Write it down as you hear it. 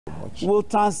much. We'll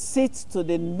transit to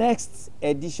the next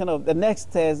edition of the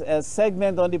next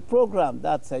segment on the program.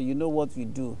 That's You Know What We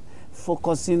Do,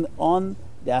 focusing on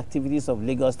the activities of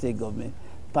Lagos State government,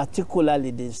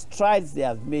 particularly the strides they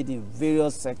have made in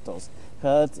various sectors: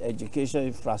 health, education,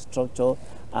 infrastructure,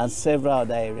 and several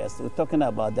other areas. We're talking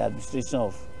about the administration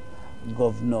of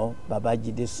Governor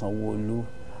Babajide Sanwo-Olu.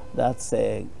 That's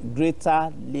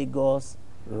Greater Lagos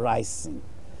Rising.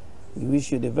 We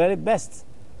wish you the very best.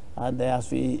 And as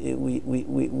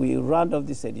we round off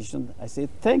this edition, I say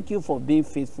thank you for being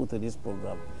faithful to this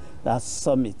program, that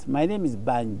Summit. My name is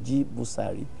Banji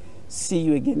Busari. See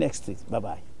you again next week.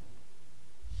 Bye-bye.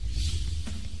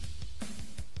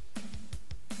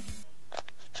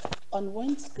 On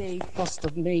Wednesday, 1st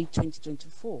of May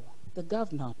 2024, the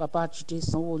Governor, Babajide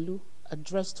Sanwo-Olu,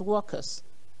 addressed workers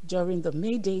during the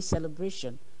May Day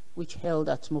celebration, which held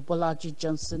at Mobolaji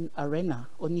Johnson Arena,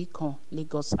 Onikon,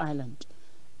 Lagos Island.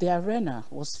 The arena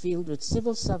was filled with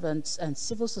civil servants and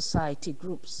civil society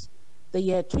groups. The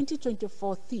year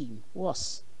 2024 theme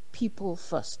was People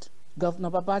First.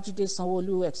 Governor Babajide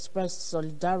Sanwo-Olu expressed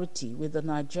solidarity with the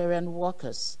Nigerian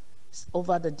workers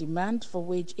over the demand for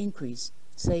wage increase,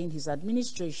 saying his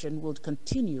administration would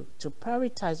continue to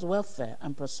prioritize welfare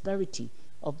and prosperity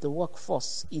of the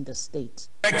workforce in the state.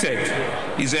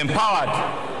 Is empowered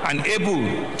and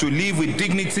able to live with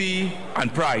dignity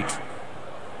and pride.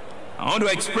 I want to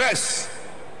express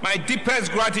my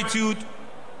deepest gratitude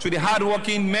to the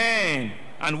hardworking men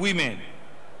and women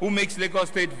who makes Lagos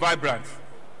State vibrant.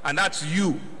 And that's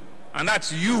you. And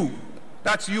that's you.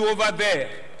 That's you over there.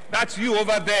 That's you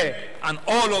over there. And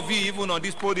all of you, even on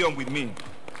this podium with me.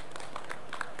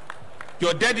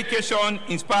 Your dedication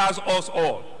inspires us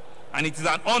all. And it is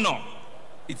an honor.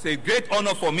 It's a great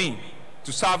honor for me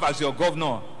to serve as your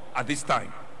governor at this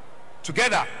time.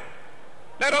 Together,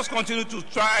 let us continue to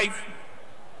strive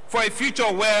for a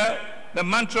future where the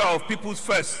mantra of People's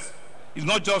First is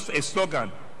not just a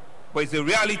slogan, but it's a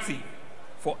reality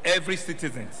for every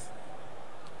citizen.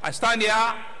 I stand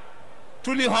here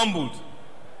truly humbled,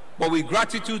 but with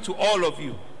gratitude to all of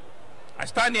you. I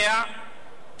stand here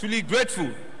truly grateful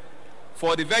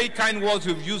for the very kind words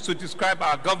we've used to describe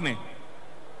our government.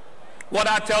 What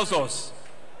that tells us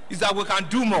is that we can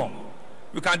do more,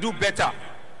 we can do better,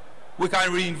 we can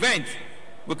reinvent,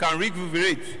 we can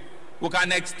revigorate, we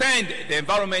can extend the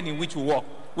environment in which we work,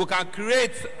 we can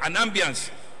create an ambience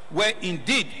where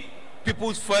indeed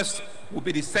People's First will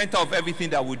be the center of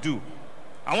everything that we do.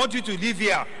 I want you to live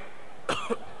here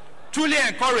truly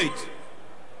encouraged,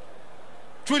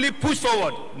 truly push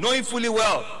forward, knowing fully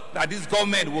well that this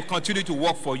government will continue to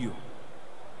work for you.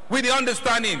 With the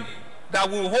understanding that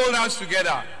we'll hold hands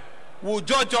together, we'll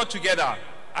judge together.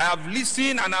 I have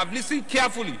listened and I've listened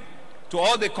carefully to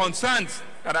all the concerns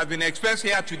that have been expressed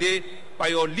here today by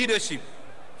your leadership,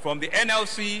 from the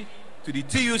NLC to the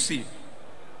TUC.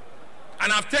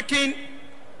 And I've taken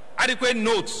adequate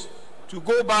notes to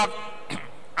go back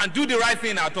and do the right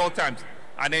thing at all times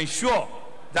and ensure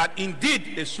that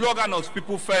indeed the slogan of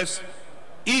People First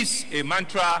is a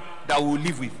mantra that we'll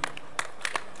live with.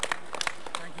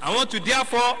 I want to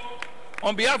therefore,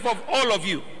 on behalf of all of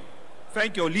you,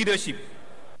 thank your leadership.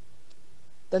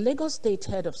 The Lagos State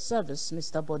Head of Service,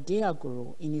 Mr. Bode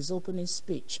Aguro, in his opening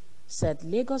speech, said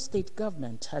Lagos State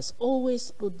government has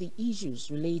always put the issues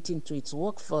relating to its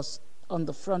workforce on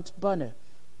the front burner,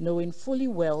 knowing fully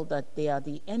well that they are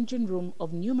the engine room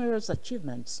of numerous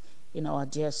achievements in our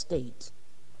dear state.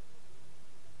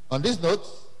 On this note,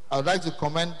 I would like to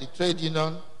commend the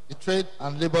trade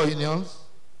and labor unions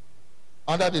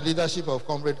under the leadership of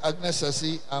Comrade Agnes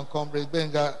Sesi and Comrade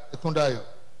Benga Ekundayo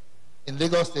in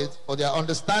Lagos State for their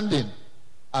understanding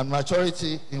and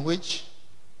maturity in which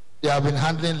they have been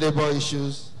handling labor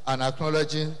issues and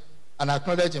acknowledge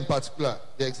in particular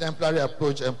the exemplary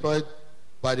approach employed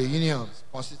by the unions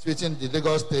constituting the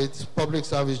Lagos State Public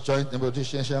Service Joint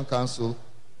Negotiation Council,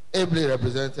 ably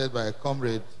represented by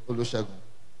Comrade Olusegun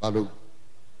Balogun.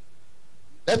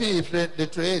 Let me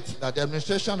reiterate that the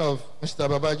administration of Mr.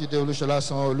 Babajide Olushola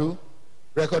Sanwo-Olu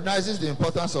recognizes the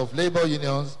importance of labor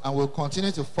unions and will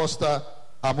continue to foster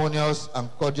harmonious and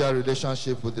cordial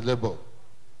relationship with the labor.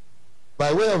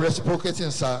 By way of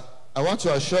reciprocating, sir, I want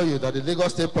to assure you that the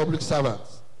Lagos State public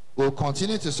servants will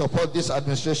continue to support this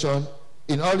administration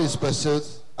in all its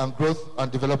pursuits and growth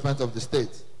and development of the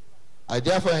state. I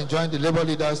therefore enjoin the labor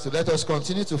leaders to let us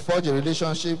continue to forge a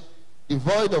relationship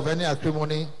devoid of any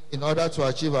acrimony in order to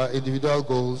achieve our individual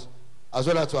goals, as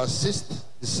well as to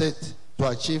assist the state to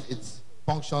achieve its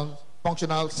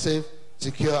functional, safe,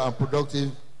 secure, and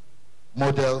productive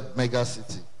model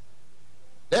megacity.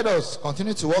 Let us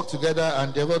continue to work together and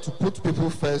endeavor to put people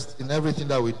first in everything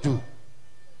that we do.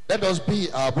 Let us be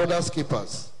our brother's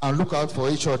keepers and look out for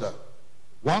each other,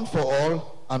 one for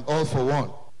all and all for one.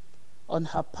 On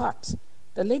her part,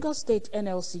 the Lagos State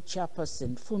NLC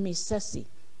chairperson, Fumi Sesi,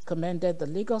 commended the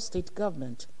Lagos State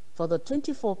government for the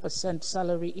 24%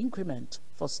 salary increment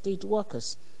for state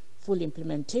workers, full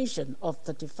implementation of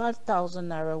 35,000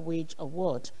 Naira wage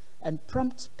award, and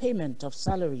prompt payment of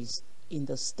salaries in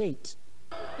the state.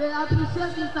 They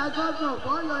appreciate Mr. Governor for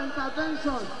all your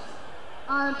interventions,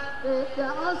 and they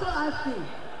are also asking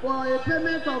for a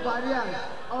payment of arrears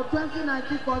of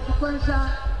 2019 consequential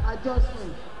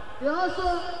adjustment. They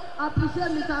also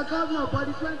appreciate Mr. Governor for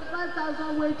the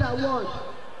 25,000 wage award,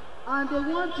 and they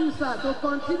want you, sir, to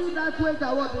continue that wage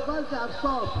award because they have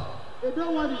stopped. They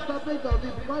don't want the stoppage of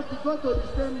it because we go to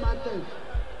the same market.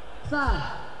 Sir,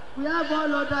 we have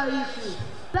all other issues.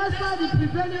 Despite the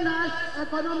prevailing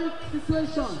economic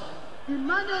situation, the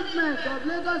management of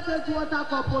Lagos State Water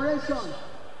Corporation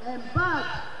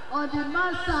embarked on the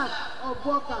mass sack of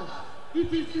workers.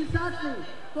 It is disheartening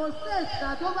to state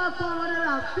that over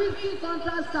 450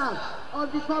 contract staff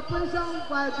of the corporation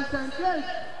were disengaged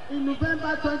in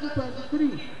November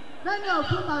 2023. Many of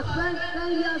whom have spent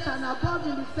 10 years and above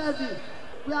in the service.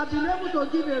 We have been able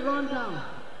to give a rundown,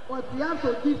 but we have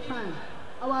to give time.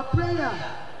 Our prayer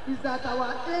is that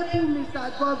our able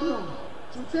Mr. Governor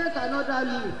should take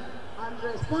another look and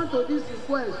respond to this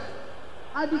request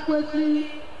adequately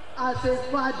as a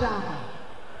father,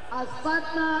 as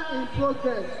partner in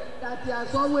progress that he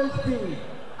has always been,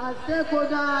 as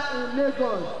stakeholder in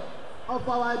Lagos of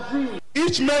our dream.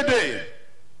 Each May Day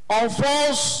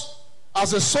unfolds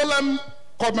as a solemn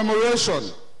commemoration,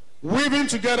 weaving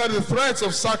together the threads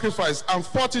of sacrifice and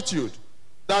fortitude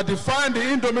that define the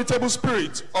indomitable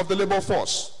spirit of the labor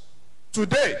force.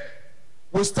 Today,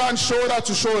 we stand shoulder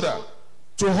to shoulder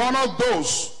to honor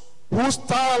those whose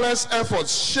tireless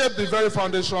efforts shape the very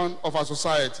foundation of our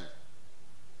society.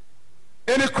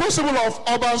 In the crucible of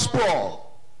urban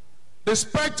sprawl, the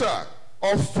specter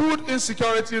of food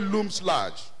insecurity looms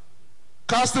large,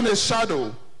 casting a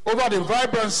shadow over the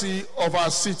vibrancy of our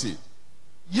city.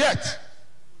 Yet,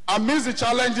 amidst the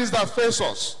challenges that face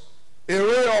us, a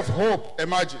ray of hope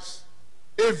emerges,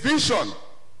 a vision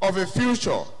of a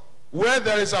future where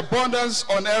there is abundance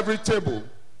on every table,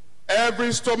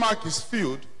 every stomach is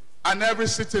filled, and every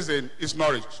citizen is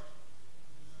nourished.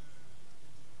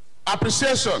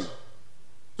 Appreciation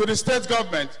to the state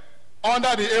government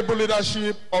under the able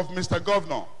leadership of Mr.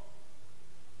 Governor,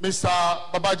 Mr.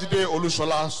 Babajide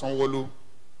Olushola Sanwo-Olu.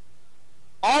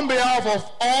 On behalf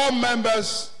of all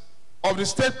members of the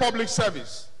State Public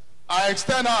Service, I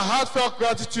extend our heartfelt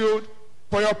gratitude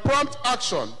for your prompt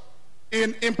action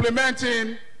in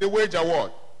implementing the wage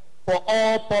award for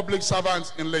all public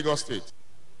servants in Lagos State.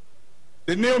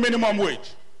 The new minimum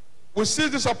wage. We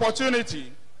seize this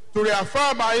opportunity to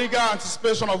reaffirm our eager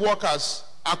anticipation of workers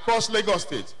across Lagos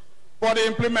State for the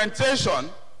implementation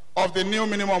of the new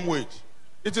minimum wage.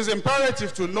 It is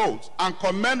imperative to note and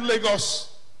commend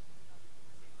Lagos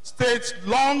State's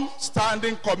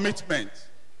long-standing commitment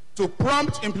to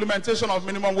prompt implementation of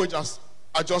minimum wage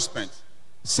adjustment,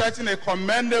 setting a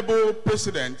commendable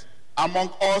precedent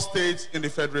among all states in the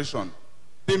Federation.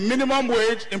 The minimum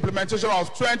wage implementation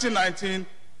of 2019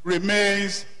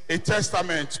 remains a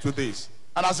testament to this.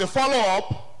 And as a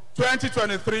follow-up,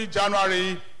 2023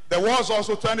 January, there was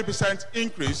also 20%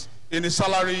 increase in the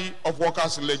salary of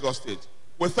workers in Lagos State.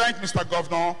 We thank Mr.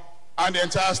 Governor and the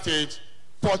entire state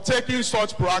for taking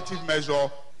such proactive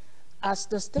measure. As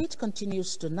the state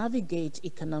continues to navigate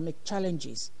economic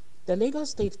challenges, the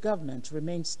Lagos State government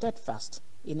remains steadfast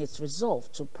in its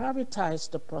resolve to prioritize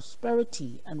the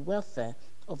prosperity and welfare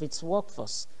of its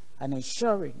workforce and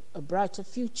ensuring a brighter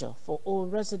future for all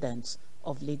residents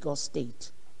of Lagos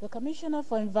State. The Commissioner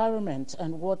for Environment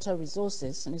and Water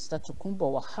Resources, Mr.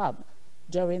 Tokunbo Wahab,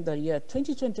 during the year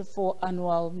 2024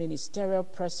 annual ministerial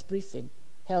press briefing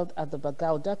held at the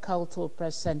Bagauda Cultural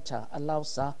Press Center,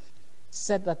 Alausa,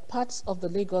 said that parts of the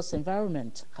Lagos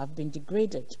environment have been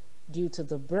degraded due to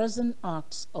the brazen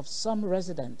acts of some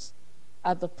residents.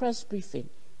 At the press briefing,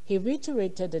 he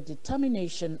reiterated the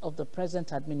determination of the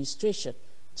present administration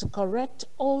to correct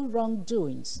all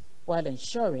wrongdoings while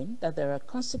ensuring that there are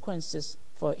consequences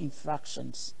for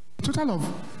infractions. A total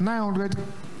of 900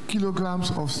 kilograms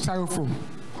of styrofoam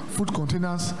food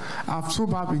containers have so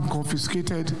far been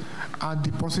confiscated and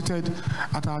deposited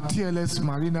at our TLS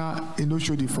Marina in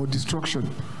Oshodi for destruction.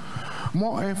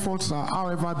 More efforts are,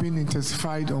 however, being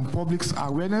intensified on public's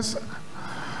awareness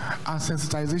and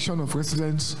sensitization of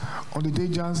residents on the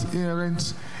dangers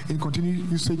inherent in continued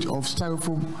usage of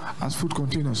styrofoam as food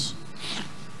containers.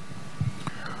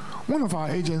 One of our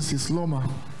agencies, LOMA,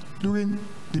 during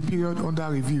the period under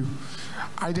review,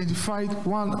 identified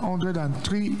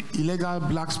 103 illegal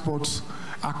black spots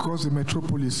across the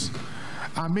metropolis,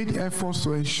 and made efforts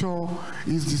to ensure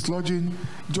its dislodging,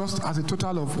 just as a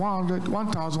total of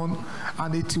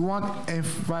 1,081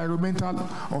 environmental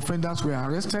offenders were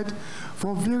arrested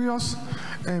for various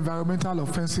environmental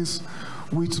offenses,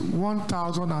 with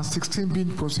 1,016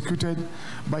 being prosecuted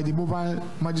by the mobile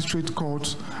magistrate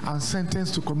courts and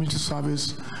sentenced to community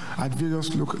service at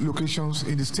various locations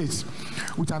in the state,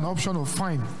 with an option of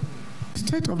fine. The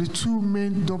state of the two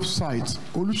main dump sites,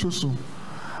 Olushosu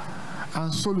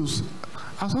and Solus,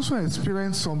 has also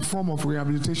experienced some form of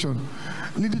rehabilitation,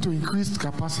 leading to increased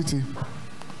capacity.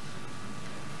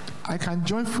 I can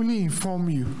joyfully inform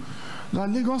you that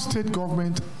Lagos State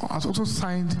government has also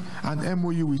signed an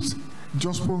MOU with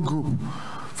Jospon Group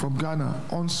from Ghana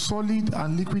on solid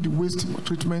and liquid waste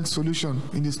treatment solution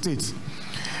in the state.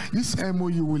 This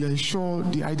MOU will ensure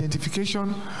the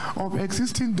identification of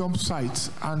existing dump sites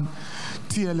and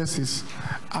TLSs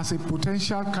as a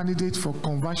potential candidate for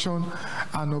conversion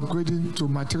and upgrading to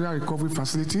material recovery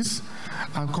facilities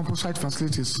and composite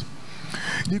facilities.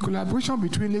 The collaboration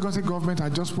between Lagos State government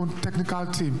and Jospon technical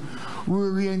team will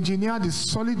re-engineer the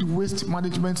solid waste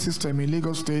management system in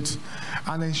Lagos State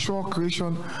and ensure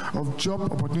creation of job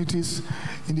opportunities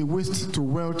in the waste to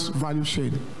wealth value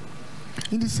chain.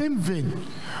 In the same vein,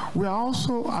 we are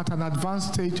also at an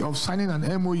advanced stage of signing an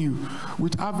MOU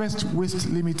with Harvest Waste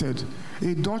Limited,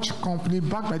 a Dutch company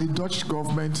backed by the Dutch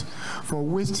government for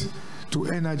waste to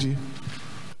energy.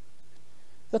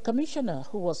 The commissioner,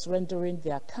 who was rendering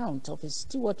the account of his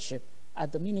stewardship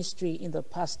at the ministry in the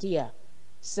past year,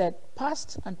 said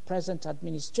past and present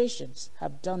administrations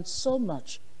have done so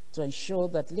much to ensure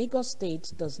that Lagos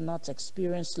State does not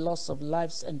experience loss of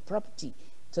lives and property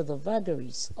to the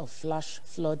vagaries of flash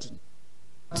flooding.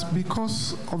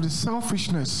 Because of the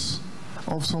selfishness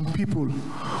of some people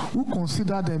who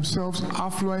consider themselves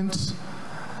affluent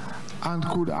and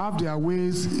could have their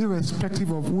ways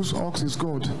irrespective of whose ox is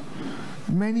God,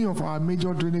 many of our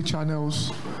major drainage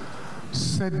channels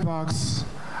setbacks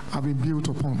have been built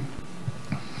upon.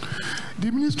 The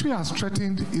ministry has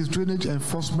threatened its drainage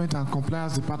enforcement and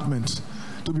compliance department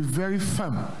to be very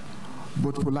firm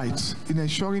but polite in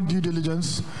ensuring due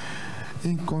diligence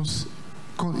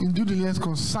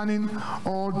concerning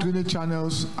all drainage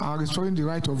channels and restoring the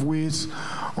right of ways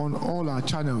on all our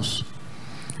channels.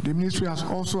 The ministry has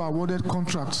also awarded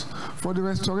contracts for the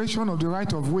restoration of the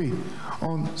right of way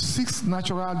on 6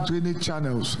 natural drainage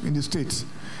channels in the state.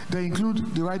 They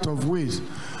include the right of ways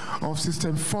of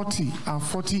System 40 and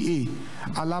 40A,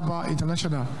 Alaba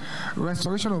International,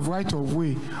 restoration of right of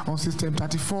way on System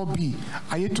 34B,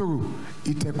 Ayetoro,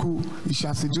 Iteku,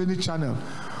 Ishasi Drainage Channel,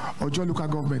 Ojo Local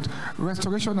Government,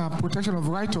 restoration and protection of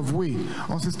right of way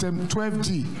on System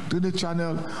 12D, Drainage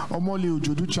Channel, Omole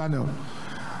Ojodu Channel,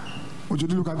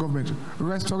 Ojodu Local Government,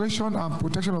 restoration and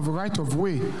protection of right of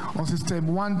way on System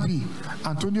 1B,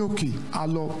 Antonio K,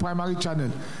 Alo Primary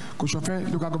Channel, Koshofe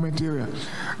Local Government Area,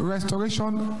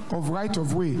 restoration of right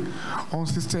of way on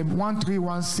System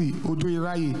 131C,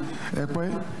 Odoiraye,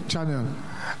 Ekwe Channel,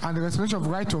 and the restoration of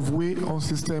right of way on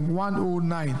System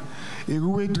 109,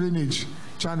 Eruwe Drainage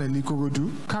Channel, Ikorodu,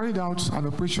 carried out an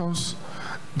operations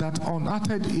that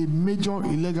unearthed a major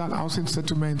illegal housing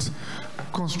settlement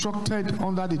constructed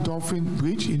under the Dolphin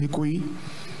Bridge in Ikoyi,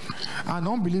 an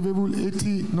unbelievable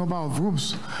 80 number of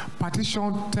rooms,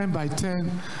 partitioned 10 by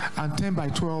 10 and 10 by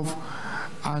 12,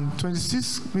 and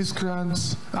 26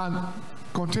 miscreants and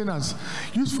containers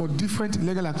used for different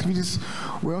illegal activities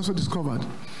were also discovered.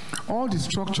 All the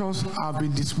structures have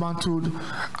been dismantled,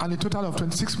 and a total of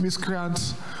 26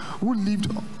 miscreants who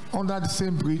lived under the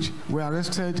same bridge were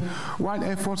arrested, while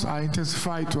efforts are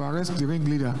intensified to arrest the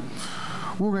ringleader,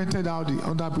 who rented out the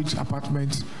underbridge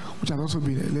apartment, which has also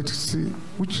been electricity,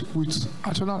 with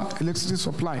additional electricity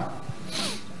supply.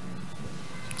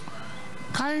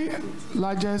 Kai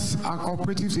Largest and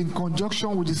operatives, in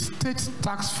conjunction with the State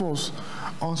Task Force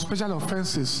on Special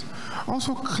Offences,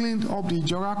 also cleaned up the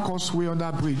Ijora Causeway under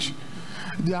bridge,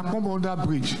 the Akombo under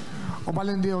bridge,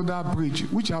 Obalende under bridge,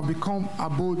 which have become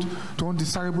abode to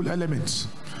undesirable elements,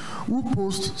 who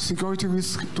posed security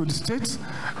risk to the state,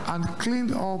 and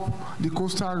cleaned up the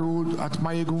coastal road at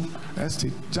Mayegun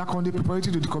Estate, Jakonde,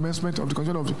 preparatory to the commencement of the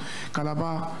construction of the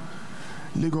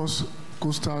Calabar-Lagos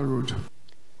Coastal Road.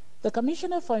 The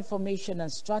Commissioner for Information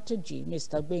and Strategy,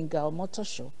 Mr. Gbenga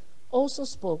Omotosho, also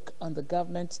spoke on the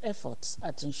government's efforts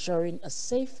at ensuring a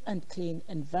safe and clean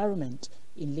environment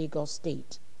in Lagos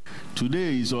State.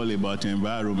 Today is all about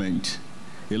environment.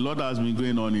 A lot has been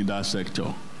going on in that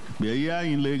sector. We are here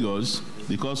in Lagos.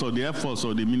 because of the efforts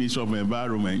of the Ministry of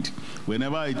Environment.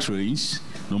 Whenever it rains,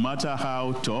 no matter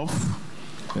how tough,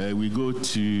 we go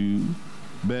to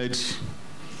bed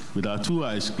with our two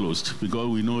eyes closed, because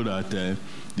we know that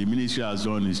the ministry has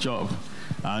done its job.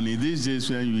 And in these days,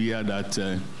 when you hear that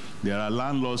there are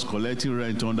landlords collecting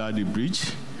rent under the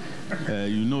bridge,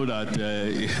 you know that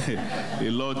a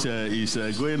lot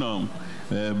is going on.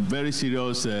 Very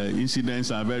serious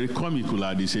incidents are very comical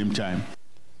at the same time.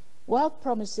 While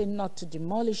promising not to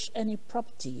demolish any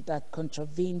property that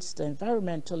contravenes the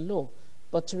environmental law,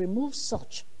 but to remove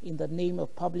such in the name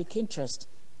of public interest,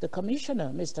 the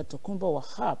Commissioner, Mr. Tokunbo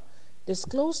Wahab,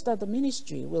 disclosed that the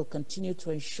ministry will continue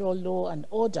to ensure law and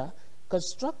order,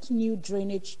 construct new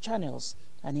drainage channels,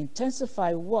 and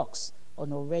intensify works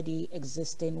on already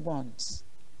existing ones.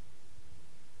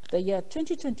 The year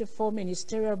 2024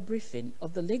 ministerial briefing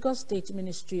of the Lagos State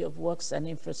Ministry of Works and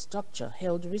Infrastructure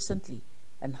held recently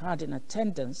and had in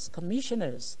attendance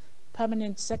commissioners,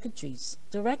 permanent secretaries,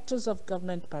 directors of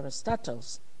government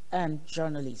parastatals, and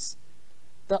journalists.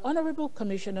 The Honorable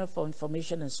Commissioner for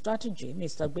Information and Strategy,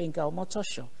 Mr. Gbenga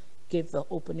Omotosho, gave the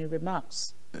opening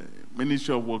remarks.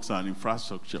 Ministry of Works and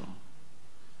Infrastructure,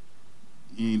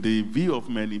 in the view of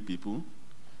many people,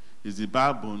 is the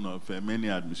backbone of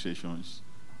many administrations.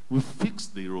 We fix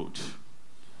the road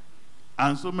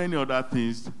and so many other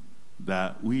things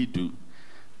that we do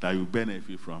that you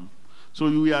benefit from. So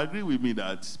you will agree with me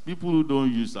that people who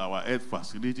don't use our health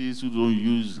facilities, who don't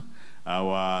use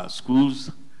our schools,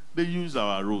 they use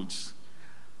our roads.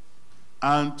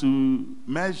 And to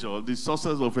measure the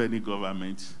success of any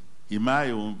government, in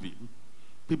my own view,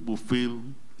 people feel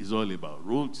it's all about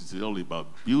roads, it's all about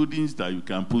buildings that you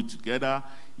can put together,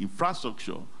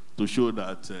 infrastructure to show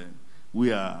that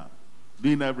we are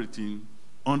doing everything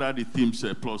under the Themes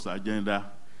Plus agenda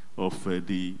of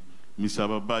the Mr.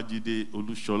 Babajide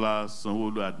Olushola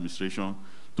Sanwo-Olu administration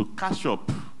to catch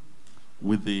up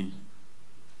with the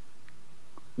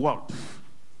world,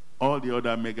 all the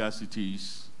other mega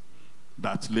cities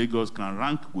that Lagos can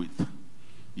rank with.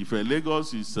 If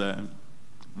Lagos is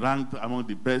ranked among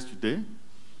the best today,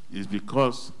 it's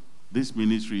because this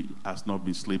ministry has not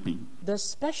been sleeping. The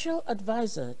Special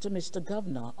Advisor to Mr.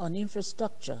 Governor on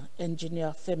Infrastructure,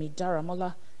 Engineer Femi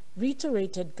Daramola,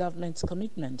 reiterated government's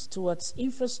commitment towards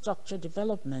infrastructure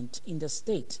development in the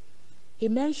state. He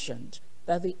mentioned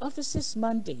that the office's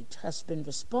mandate has been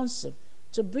responsive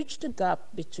to bridge the gap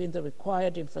between the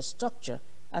required infrastructure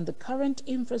and the current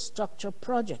infrastructure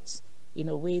projects in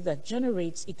a way that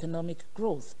generates economic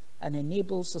growth and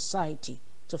enables society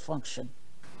to function.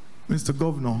 Mr.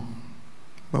 Governor,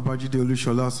 Babajide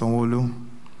Olushola Sanwo-Olu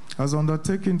has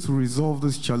undertaken to resolve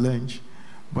this challenge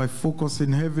by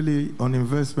focusing heavily on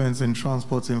investments in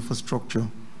transport infrastructure.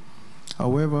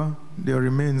 However, there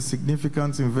remain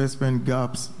significant investment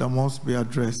gaps that must be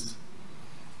addressed.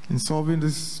 In solving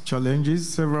these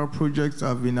challenges, several projects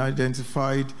have been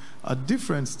identified at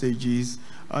different stages,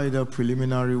 either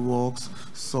preliminary works,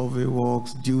 survey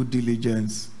works, due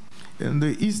diligence. In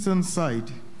the eastern side,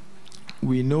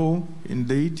 we know,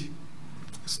 indeed,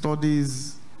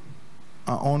 studies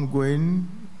are ongoing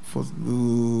for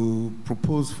the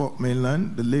proposed Fort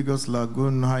Mainland, the Lagos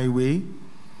Lagoon Highway,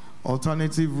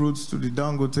 alternative routes to the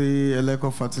Dangote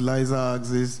Eleko fertilizer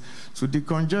axis to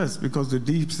decongest, because the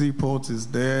deep sea port is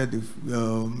there,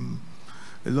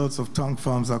 lots of tank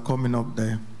farms are coming up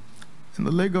there. In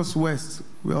the Lagos West,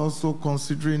 we're also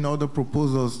considering other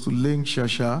proposals to link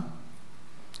Shasha,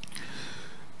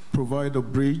 provide a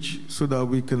bridge so that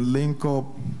we can link up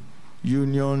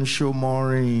Union,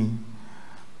 Shomori,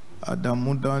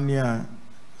 Adamudania,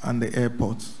 and the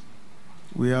airport.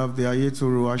 We have the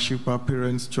Ayetoro Ashipa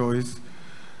Parents' Choice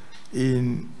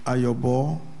in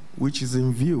Ayobo, which is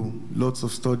in view. Lots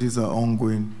of studies are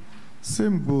ongoing.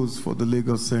 Same goes for the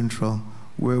Lagos Central,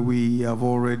 where we have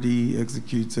already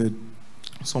executed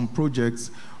some projects.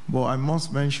 But I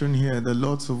must mention here that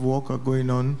lots of work are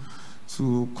going on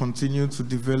to continue to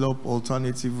develop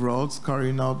alternative routes,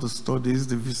 carrying out the studies,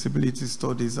 the visibility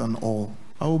studies, and all.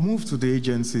 I will move to the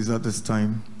agencies at this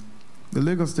time. The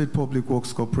Lagos State Public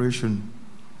Works Corporation,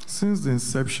 since the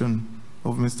inception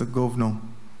of Mr. Governor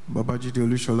Babajide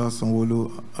Olushola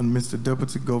Sanwo-Olu and Mr.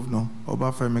 Deputy Governor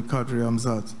Obafemi Kadri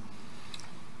Hamzat,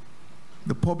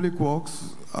 the Public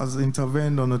Works has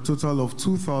intervened on a total of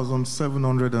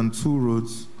 2,702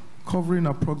 roads, covering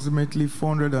approximately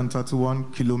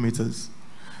 431 kilometers.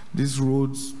 These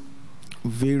roads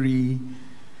vary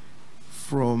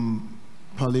from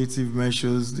palliative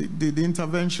measures. The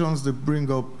interventions they bring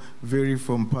up vary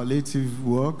from palliative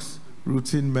works,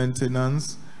 routine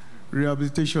maintenance,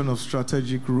 rehabilitation of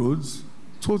strategic roads,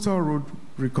 total road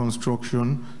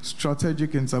reconstruction,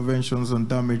 strategic interventions on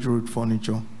damaged road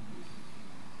furniture.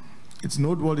 It's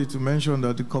noteworthy to mention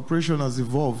that the corporation has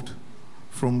evolved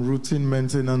from routine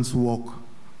maintenance work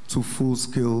to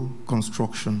full-scale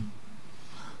construction.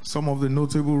 Some of the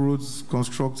notable roads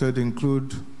constructed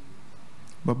include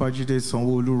Babajide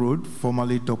Sanwo-Olu Road,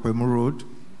 formerly Dopemu Road,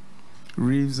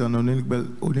 Reeves and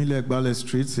Onilegbale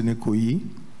Streets in Ikoyi,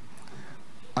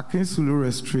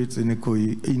 Akinsulure Street in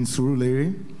Ikoyi, in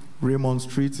Surulere, Raymond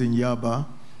Street in Yaba,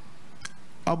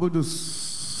 Abudu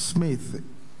Smith,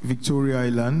 Victoria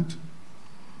Island,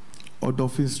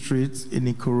 Odofin Street in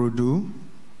Ikorodu,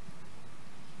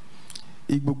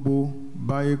 Igbogbo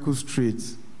Bayeku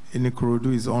Street in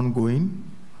Ikorodu is ongoing,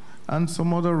 and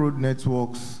some other road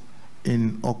networks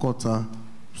in Okota,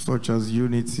 such as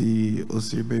Unity,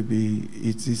 Osebebe,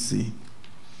 etc.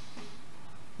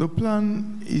 The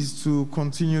plan is to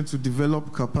continue to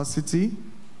develop capacity,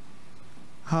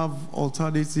 have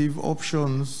alternative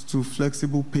options to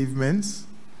flexible pavements.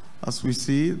 As we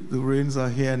see, the rains are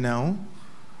here now.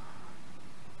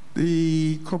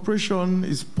 The corporation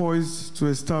is poised to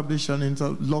establish an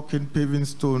interlocking paving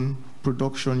stone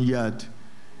production yard.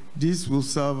 This will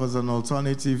serve as an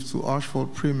alternative to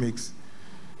asphalt premix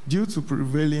due to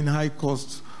prevailing high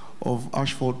costs of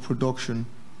asphalt production,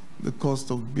 the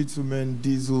cost of bitumen,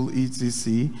 diesel,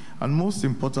 etc., and most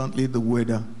importantly, the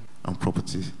weather. And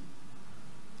property.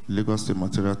 Lagos State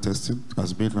Material Testing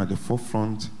has been at the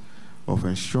forefront of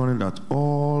ensuring that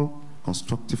all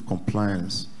constructive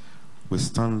compliance with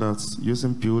standards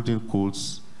using building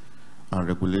codes and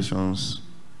regulations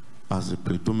as the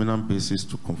predominant basis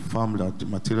to confirm that the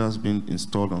materials being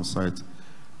installed on site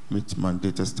meet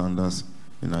mandated standards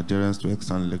in adherence to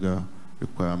extant legal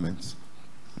requirements.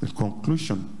 In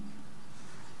conclusion,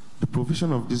 the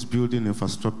provision of these building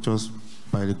infrastructures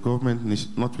by the government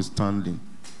notwithstanding,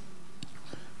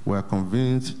 we are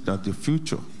convinced that the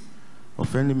future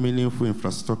of any meaningful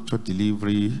infrastructure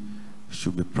delivery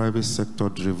should be private sector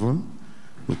driven,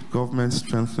 with government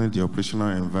strengthening the operational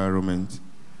environment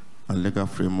and legal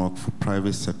framework for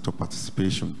private sector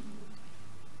participation.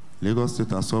 Lagos State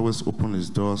has always opened its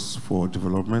doors for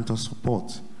developmental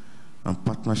support and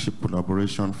partnership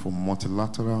collaboration for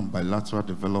multilateral and bilateral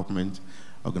development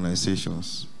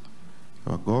organizations.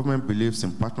 Our government believes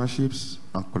in partnerships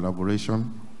and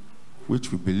collaboration,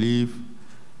 which we believe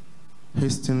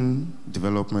hasten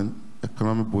development,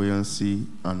 economic buoyancy,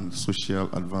 and social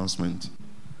advancement.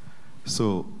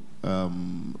 So,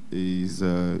 is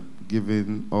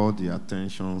giving all the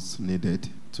attentions needed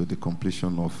to the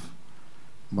completion of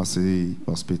Mercy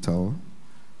Hospital.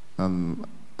 And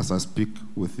as I speak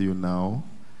with you now,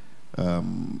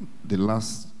 the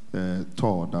last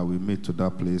tour that we made to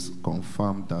that place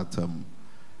confirmed that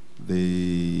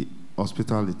the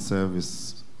hospital itself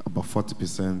is about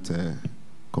 40%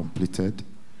 completed,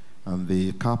 and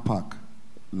the car park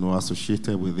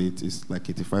associated with it is like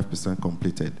 85%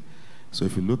 completed. So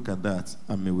if you look at that,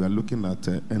 I mean, we are looking at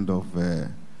end of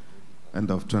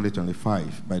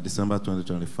 2025. By December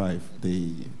 2025,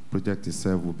 the project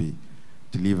itself will be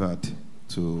delivered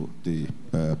to the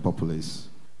populace.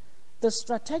 The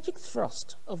strategic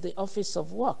thrust of the Office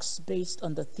of Works, based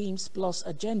on the Themes Plus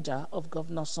agenda of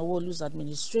Governor Sanwo-Olu's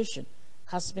administration,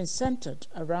 has been centered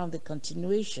around the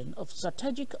continuation of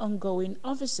strategic ongoing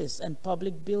offices and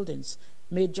public buildings,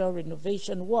 major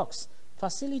renovation works,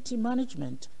 facility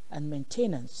management, and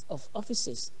maintenance of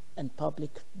offices and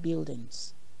public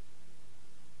buildings.